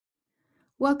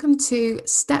Welcome to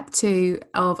step 2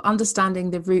 of understanding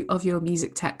the root of your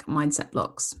music tech mindset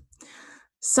blocks.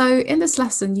 So in this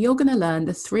lesson, you're going to learn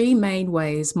the 3 main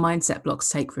ways mindset blocks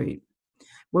take root.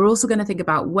 We're also going to think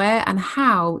about where and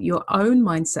how your own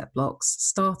mindset blocks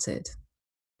started.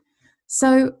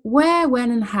 So where,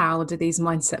 when, and how do these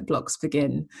mindset blocks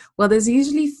begin? Well, there's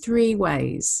usually 3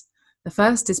 ways. The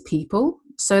first is people.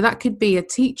 So that could be a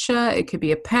teacher, it could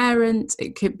be a parent,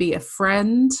 it could be a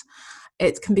friend.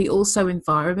 It can be also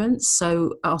environments,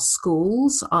 so our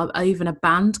schools, even a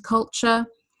band culture.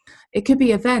 It could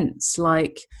be events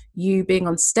like you being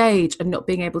on stage and not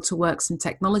being able to work some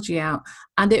technology out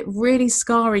and it really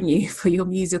scarring you for your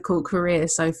musical career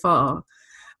so far.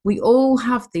 We all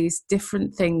have these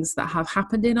different things that have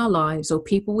happened in our lives or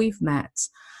people we've met,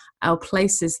 our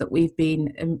places that we've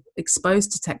been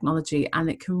exposed to technology, and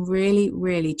it can really,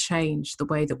 really change the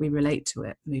way that we relate to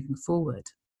it moving forward.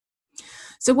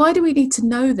 So why do we need to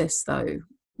know this though?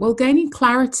 Well, gaining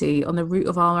clarity on the root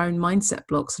of our own mindset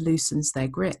blocks loosens their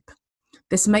grip.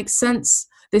 This makes sense.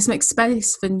 This makes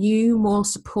space for new, more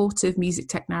supportive music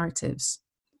tech narratives.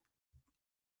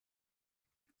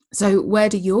 So where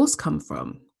do yours come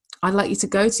from? I'd like you to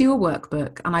go to your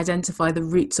workbook and identify the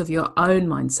roots of your own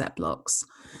mindset blocks,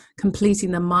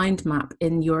 completing the mind map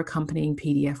in your accompanying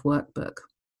PDF workbook.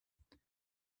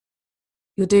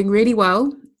 You're doing really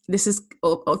well. This is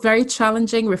very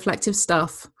challenging, reflective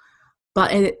stuff,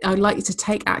 but I'd like you to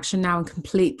take action now and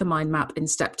complete the mind map in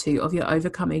step 2 of your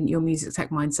Overcoming Your Music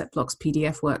Tech Mindset Blocks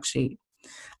PDF worksheet,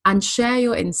 and share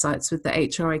your insights with the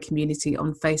HRA community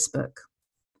on Facebook.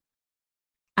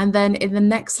 And then in the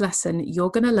next lesson,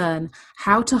 you're going to learn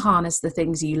how to harness the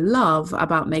things you love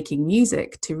about making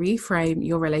music to reframe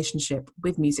your relationship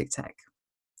with music tech.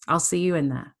 I'll see you in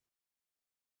there.